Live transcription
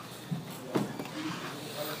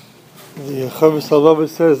The Chovos HaLevavos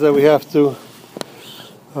says that we have to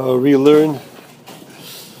relearn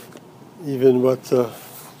even what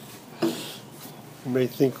we may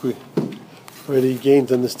think we already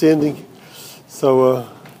gained understanding. So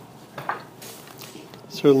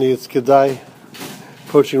certainly it's Kedai,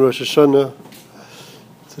 approaching Rosh Hashanah,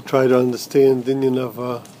 to try to understand the union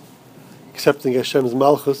of accepting Hashem's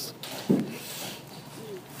Malchus.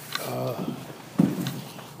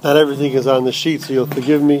 Not everything is on the sheet, so you'll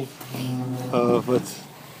forgive me, but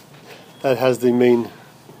that has the main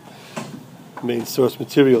source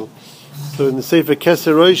material. So in the Sefer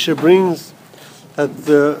Keser Roisha brings that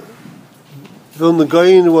the Vilna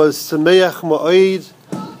Gaon was Sameach Ma'od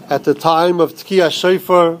at the time of Tkiyah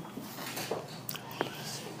Shofar,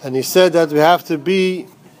 and he said that we have to be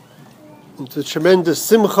into tremendous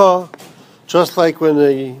simcha, just like when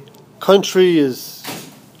a country is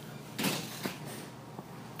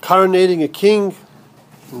coronating a king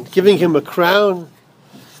and giving him a crown.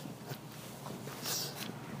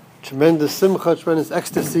 Tremendous simcha, tremendous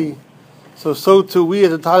ecstasy. So too we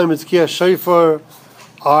at the time of Tkiyah Shofar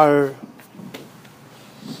are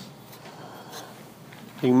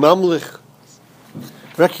being mamlich,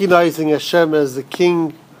 recognizing Hashem as the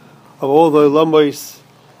king of all the Olamos,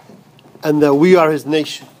 and that we are his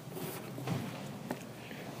nation.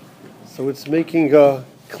 So it's making a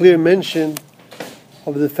clear mention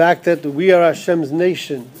of the fact that we are Hashem's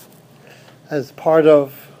nation as part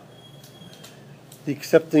of the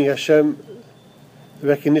accepting Hashem, the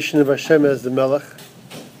recognition of Hashem as the Melech.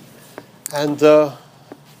 And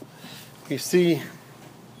we see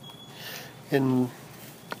in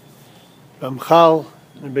Ramchal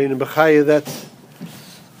and Bein Bechaya that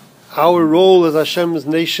our role as Hashem's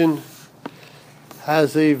nation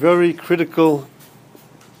has a very critical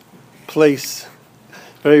place,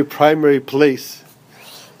 very primary place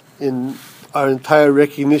in our entire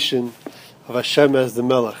recognition of Hashem as the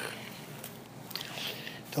Melech.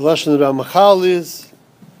 The Lashon of Ramchal is,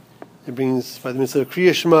 it brings by the mitzvah of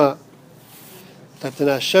Kriya Shema, that in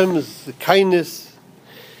Hashem's kindness,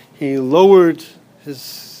 He lowered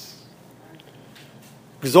His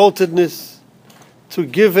exaltedness to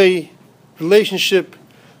give a relationship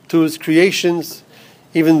to His creations,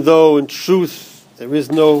 even though in truth there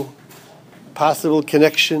is no possible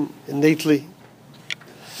connection innately.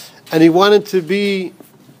 And He wanted to be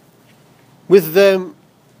with them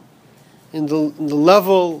in the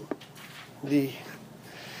level, the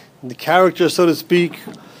character, so to speak,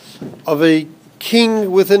 of a king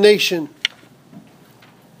with a nation.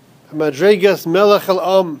 Madregas Melech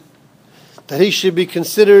al-Am, that he should be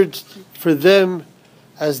considered for them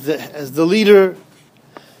as the leader,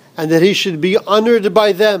 and that he should be honored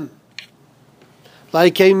by them,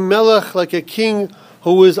 like a melech, like a king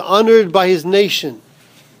who is honored by his nation.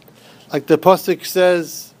 Like the pasuk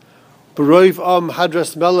says, "B'roiv am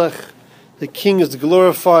hadras melech," the king is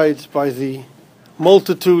glorified by the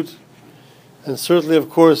multitude, and certainly, of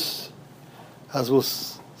course, as we'll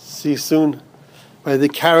see soon, by the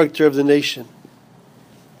character of the nation.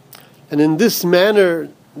 And in this manner,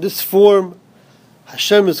 this form,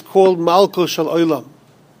 Hashem is called Malko Shel Olam.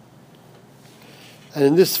 And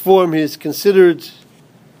in this form, He is considered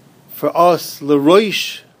for us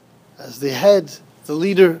L'Roish, as the head, the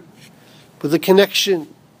leader, with a connection,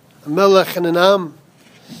 a Melech and an Am.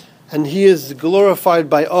 And He is glorified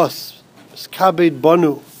by us, Kabed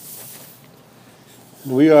Banu.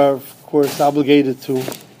 And we are, of course, obligated to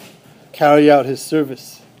carry out His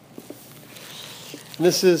service. And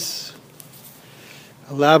this is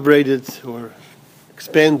elaborated or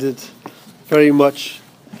expanded very much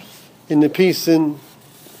in the piece in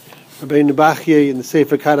Rabbeinu Bachye in the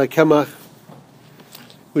Sefer Kara Kemach,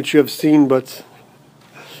 which you have seen but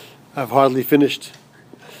I've hardly finished,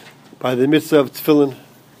 by the mitzvah of Tefillin,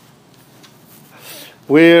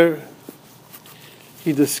 where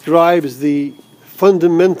he describes the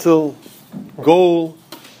fundamental goal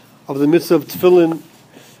of the mitzvah of Tefillin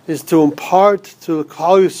is to impart to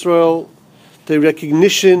Klal Yisrael the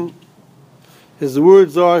recognition. His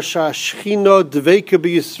words are Shashchina Dveika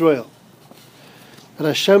B'Yisrael, that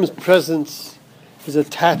Hashem's presence is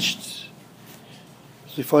attached,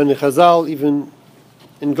 as we find in Chazal, even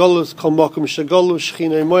in Golus, Kol Makom Shegolu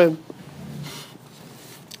Shechina Imoyim.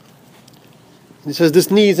 He says this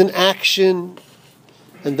needs an action,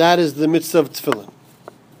 and that is the mitzvah of Tefillin.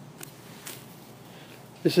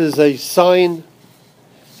 This is a sign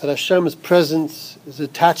that Hashem's presence is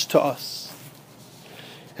attached to us.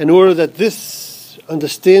 In order that this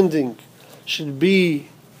understanding should be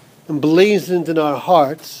emblazoned in our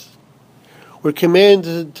hearts, we're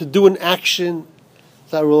commanded to do an action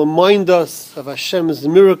that will remind us of Hashem's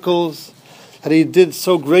miracles, that He did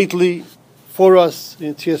so greatly for us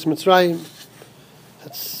in Yetzias Mitzrayim.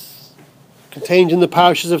 That's contained in the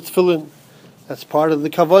parashas of Tefillin. That's part of the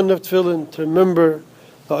kavanah of Tefillin, to remember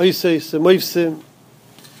the Oiseis, the Moifsim,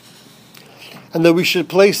 and that we should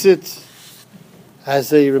place it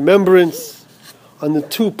as a remembrance on the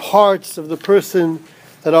two parts of the person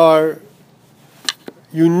that are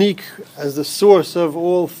unique as the source of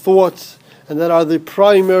all thoughts, and that are the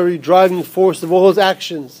primary driving force of all his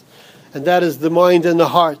actions, and that is the mind and the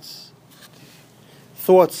hearts,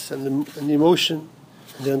 thoughts and the emotion,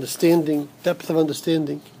 and the understanding, depth of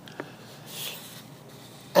understanding.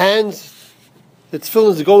 And the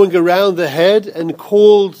tefillin is going around the head and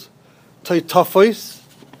called Taitafos,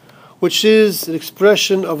 which is an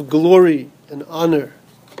expression of glory and honor.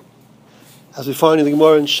 As we find in the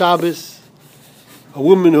Gemara in Shabbos, a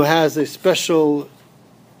woman who has a special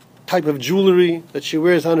type of jewelry that she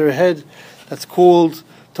wears on her head, that's called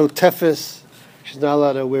Totefes. She's not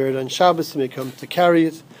allowed to wear it on Shabbos, she may come to carry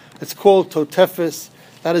it. It's called Totefes.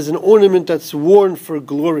 That is an ornament that's worn for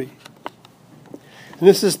glory. And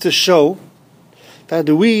this is to show that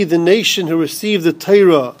we, the nation who received the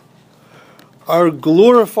Torah, are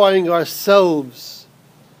glorifying ourselves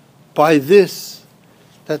by this,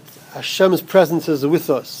 that Hashem's presence is with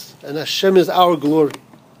us, and Hashem is our glory.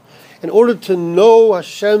 In order to know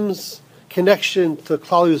Hashem's connection to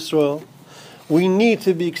Klal Yisrael, we need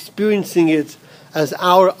to be experiencing it as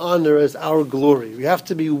our honor, as our glory. We have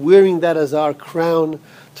to be wearing that as our crown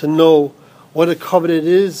to know what a covenant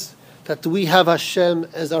is, that we have Hashem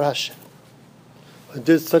as our Hashem. It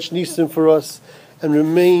did such nisim for us and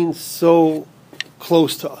remains so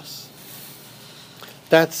close to us.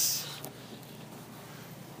 That's,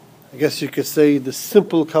 I guess you could say, the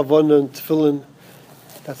simple kavanah and tefillin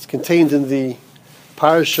that's contained in the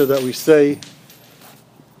parasha that we say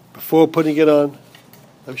before putting it on,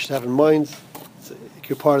 that we should have in mind. It's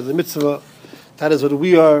a part of the mitzvah. That is what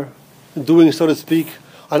we are doing, so to speak,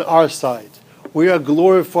 on our side. We are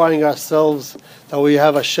glorifying ourselves that we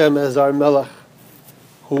have Hashem as our Melech,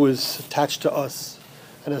 who is attached to us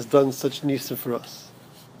and has done such nisim for us.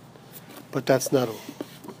 But that's not all.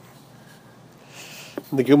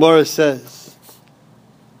 And the Gemara says,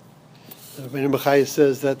 Rabbeinu Bechaya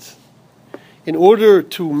says that in order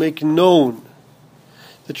to make known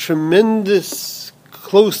the tremendous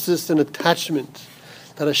closeness and attachment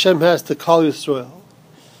that Hashem has to Klal Yisrael,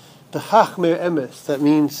 the Chachmei Emes, that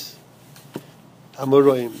means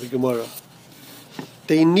Amoraim, the Gemara,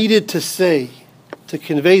 they needed to say, to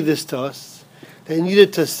convey this to us, they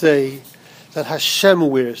needed to say that Hashem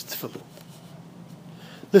wears tefillin.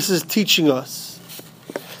 This is teaching us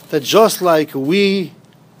that just like we,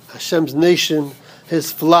 Hashem's nation,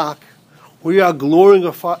 His flock, we are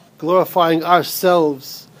glorifying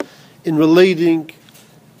ourselves in relating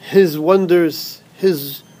His wonders,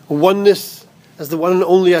 His oneness as the one and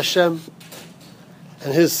only Hashem,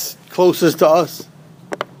 and His closest to us.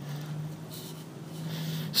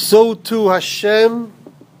 So too Hashem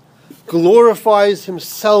glorifies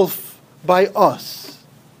Himself by us,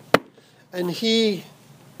 and He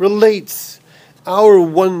relates our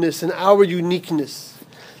oneness and our uniqueness,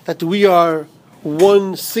 that we are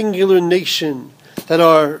one singular nation that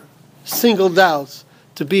are singled out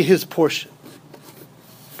to be His portion.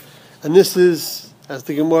 And this is, as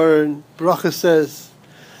the Gemara in Bracha says,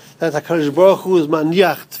 that HaKadosh Baruch Hu is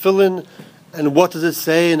maniach tefillin. And what does it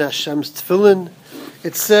say in Hashem's tefillin?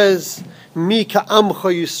 It says, Mi ka'amcha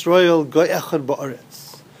Yisrael goy echad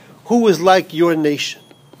ba'aretz. Who is like your nation?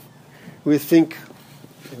 We think,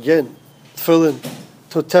 again, tefillin,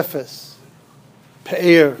 totefes,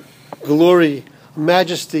 pe'er, glory,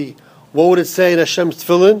 majesty. What would it say in Hashem's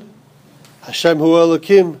tefillin? Hashem hu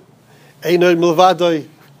Elokim, einod milvadoi.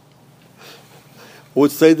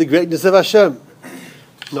 Would say the greatness of Hashem.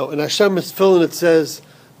 No, in Hashem's tefillin it says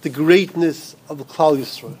the greatness of the Klal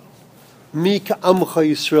Yisrael. Mi ka'amcha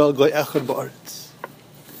Yisrael goy echad ba'aretz.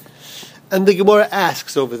 And the Gemara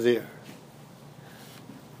asks over there,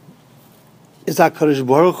 is HaKadosh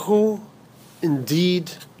Baruch Hu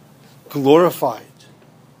indeed glorified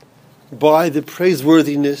by the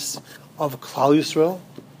praiseworthiness of Klal Yisrael?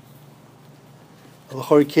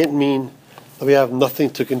 Al-Khari can't mean that we have nothing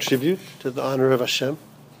to contribute to the honor of Hashem.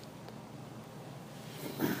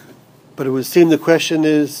 But it would seem the question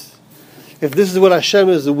is, if this is what Hashem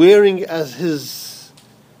is wearing as His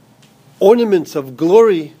ornaments of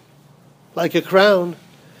glory, like a crown,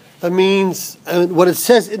 that means, and what it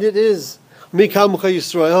says in it is, Mi ka'amcha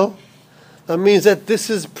Yisrael, that means that this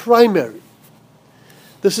is primary.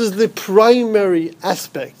 This is the primary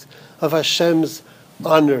aspect of Hashem's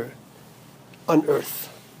honor on earth.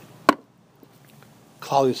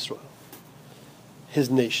 Klal Yisrael. his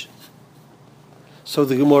nation. So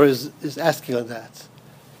the Gemara is asking on that.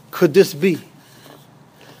 Could this be?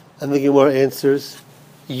 And the Gemara answers,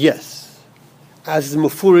 yes. As is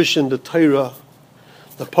mufurish in the Torah,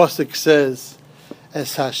 the pasuk says,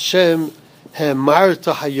 "Es Hashem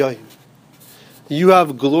hemarta hayayim." You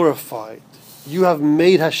have glorified, you have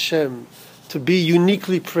made Hashem to be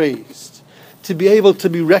uniquely praised, to be able to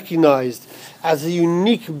be recognized as a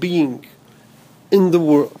unique being in the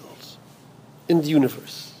world, in the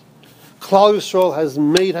universe. Klal Yisrael has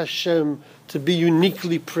made Hashem to be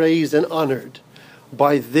uniquely praised and honored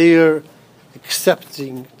by their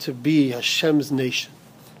accepting to be Hashem's nation,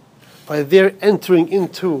 by their entering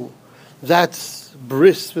into that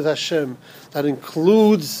bris with Hashem that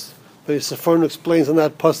includes, the Sephron explains on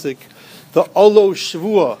that pasuk, the Olo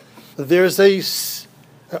Shavua. There's an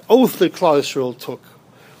oath that Klal Yisrael took,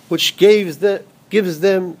 which gives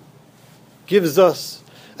us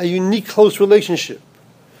a unique close relationship,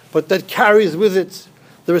 but that carries with it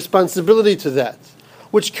the responsibility to that,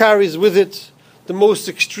 which carries with it the most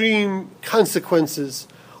extreme consequences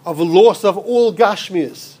of a loss of all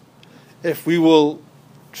Gashmias if we will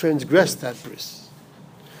transgress that bris.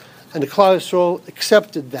 And the Klal Yisrael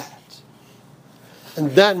accepted that.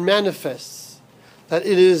 And that manifests that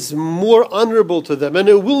it is more honorable to them, and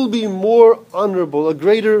it will be more honorable, a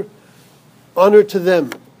greater honor to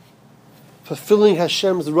them, fulfilling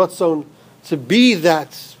Hashem's ratzon to be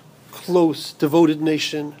that close, devoted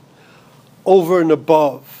nation over and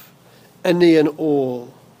above any and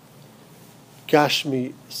all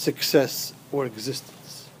Gashmi success or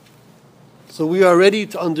existence. So we are ready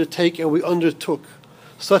to undertake, and we undertook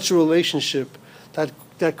such a relationship that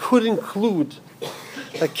could include,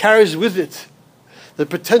 that carries with it the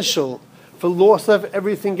potential for loss of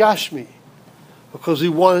everything Gashmi, because we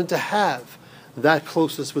wanted to have that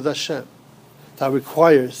closeness with Hashem. That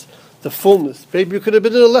requires the fullness. Maybe it could have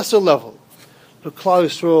been at a lesser level. But Klal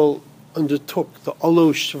Yisrael undertook the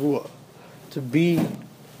Olo Shavua to be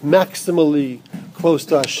maximally close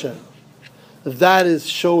to Hashem. That is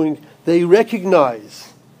showing they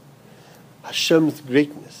recognize Hashem's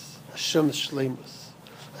greatness, Hashem's shleimus,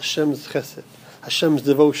 Hashem's chesed, Hashem's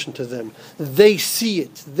devotion to them. They see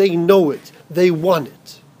it, they know it, they want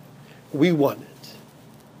it. We want it.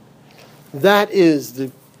 That is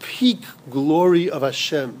the peak glory of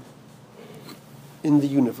Hashem in the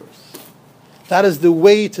universe. That is the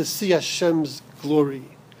way to see Hashem's glory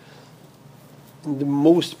in the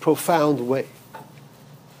most profound way.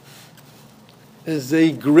 It is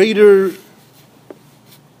a greater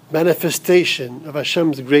manifestation of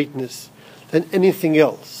Hashem's greatness than anything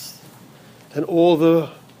else, than all the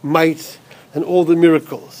might and all the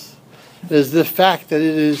miracles. It is the fact that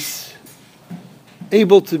it is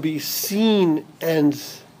able to be seen and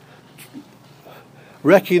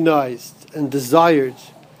recognized and desired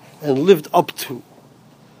and lived up to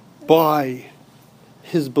by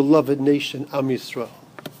His beloved nation, Am Yisrael.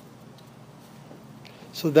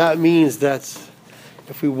 So that means that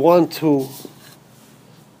if we want to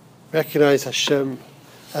recognize Hashem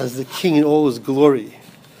as the King in all His glory,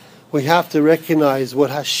 we have to recognize what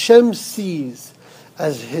Hashem sees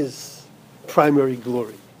as His primary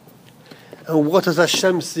glory. And what does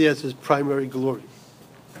Hashem see as His primary glory?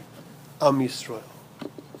 Am Yisrael.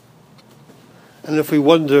 And if we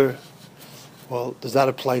wonder, well, does that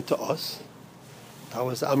apply to us? That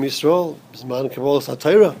was Am Yisrael, B'zman Kabbalas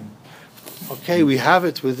HaTorah. Okay, we have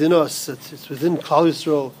it within us. It's within Klal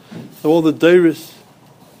Yisrael, all the Deiros.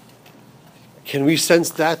 Can we sense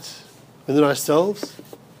that within ourselves?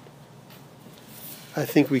 I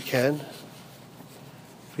think we can.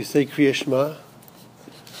 If we say Kriya Shema,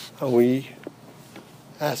 and we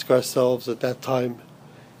ask ourselves at that time,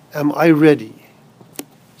 am I ready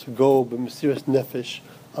to go b'mesiras nefesh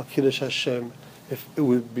al kiddush Hashem if it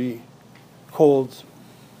would be called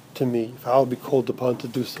to me, if I would be called upon to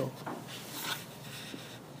do so?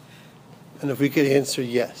 And if we could answer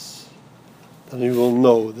yes, then we will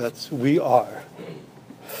know that we are,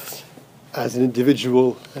 as an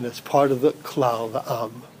individual and as part of the klal, the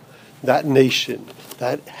am, that nation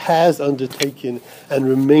that has undertaken and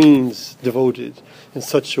remains devoted in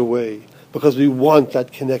such a way, because we want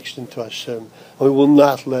that connection to Hashem, and we will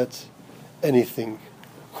not let anything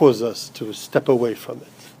cause us to step away from it.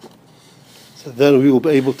 So then we will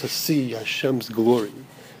be able to see Hashem's glory,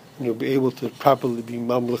 and we'll be able to properly be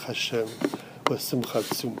Mamlech Hashem with Simchat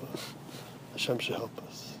Tzuma. Hashem should help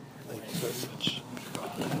us. Thank you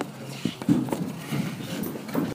very much.